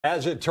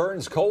As it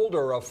turns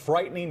colder, a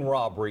frightening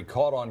robbery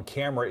caught on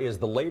camera is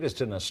the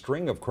latest in a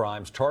string of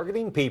crimes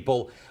targeting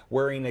people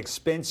wearing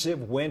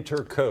expensive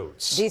winter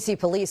coats. D.C.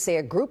 police say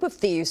a group of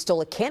thieves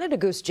stole a Canada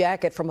Goose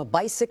jacket from a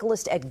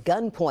bicyclist at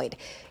gunpoint.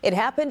 It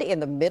happened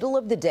in the middle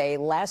of the day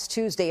last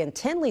Tuesday in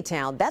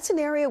Tenleytown. That's an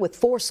area with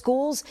 4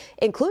 schools,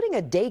 including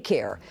a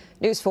daycare.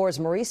 News 4's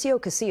Mauricio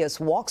Casillas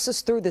walks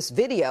us through this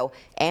video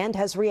and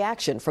has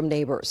reaction from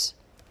neighbors.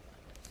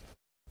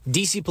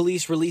 D.C.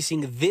 police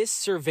releasing this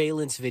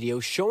surveillance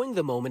video showing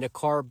the moment a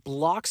car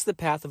blocks the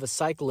path of a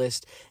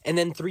cyclist and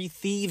then 3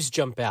 thieves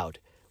jump out.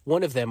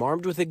 One of them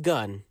armed with a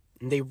gun,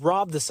 and they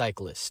rob the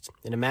cyclist.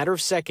 In a matter of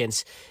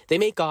seconds, they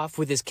make off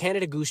with his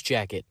Canada Goose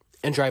jacket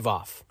and drive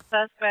off.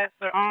 Suspects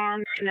are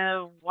armed in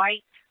a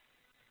white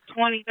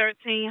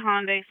 2013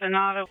 Hyundai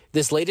Sonata.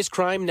 This latest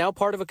crime now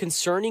part of a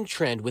concerning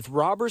trend with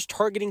robbers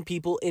targeting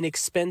people in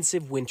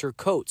expensive winter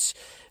coats.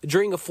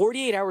 During a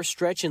 48-hour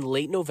stretch in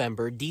late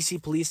November, D.C.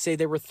 police say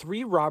there were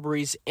 3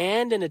 robberies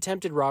and an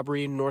attempted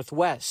robbery in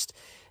Northwest.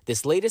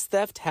 This latest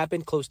theft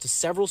happened close to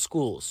several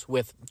schools,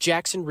 with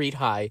Jackson Reed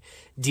High,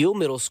 Deal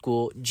Middle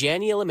School,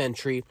 Janney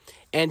Elementary,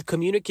 and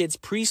Communikids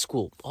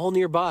Preschool all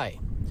nearby.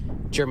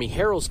 Jeremy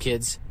Harrell's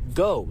kids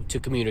go to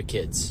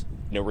Communikids.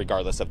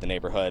 Regardless of the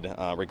neighborhood,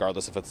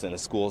 regardless if it's in a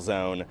school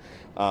zone,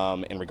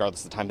 and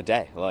regardless of the time of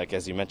day. Like,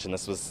 as you mentioned,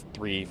 this was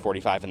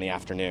 3:45 in the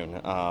afternoon.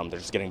 They're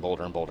just getting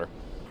bolder and bolder.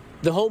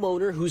 The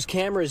homeowner whose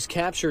cameras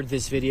captured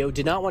this video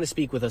did not want to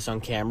speak with us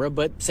on camera,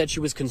 but said she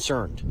was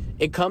concerned.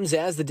 It comes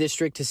as the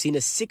district has seen a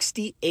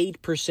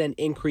 68%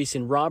 increase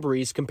in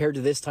robberies compared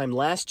to this time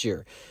last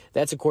year.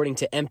 That's according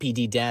to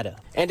MPD data.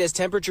 And as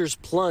temperatures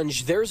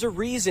plunge, there's a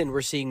reason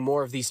we're seeing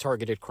more of these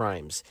targeted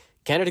crimes.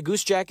 Canada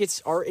Goose jackets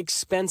are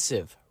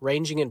expensive,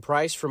 ranging in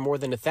price from more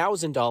than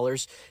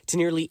 $1,000 to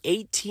nearly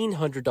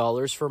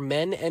 $1,800 for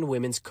men and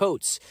women's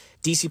coats.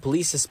 D.C.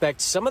 police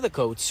suspect some of the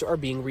coats are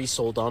being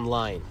resold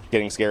online.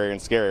 Getting scarier and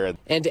scarier.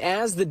 And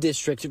as the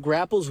district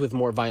grapples with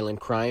more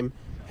violent crime,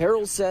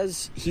 Harold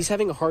says he's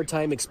having a hard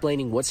time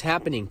explaining what's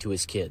happening to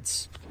his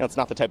kids. It's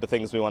not the type of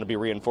things we want to be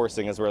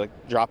reinforcing as we're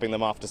dropping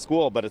them off to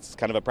school, but it's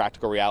kind of a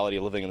practical reality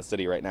of living in the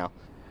city right now.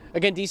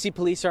 Again, D.C.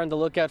 police are on the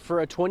lookout for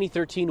a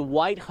 2013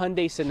 white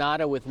Hyundai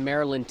Sonata with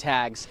Maryland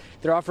tags.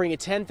 They're offering a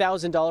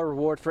 $10,000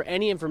 reward for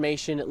any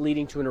information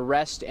leading to an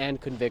arrest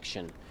and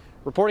conviction.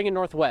 Reporting in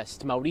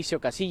Northwest, Mauricio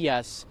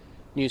Casillas,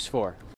 News 4.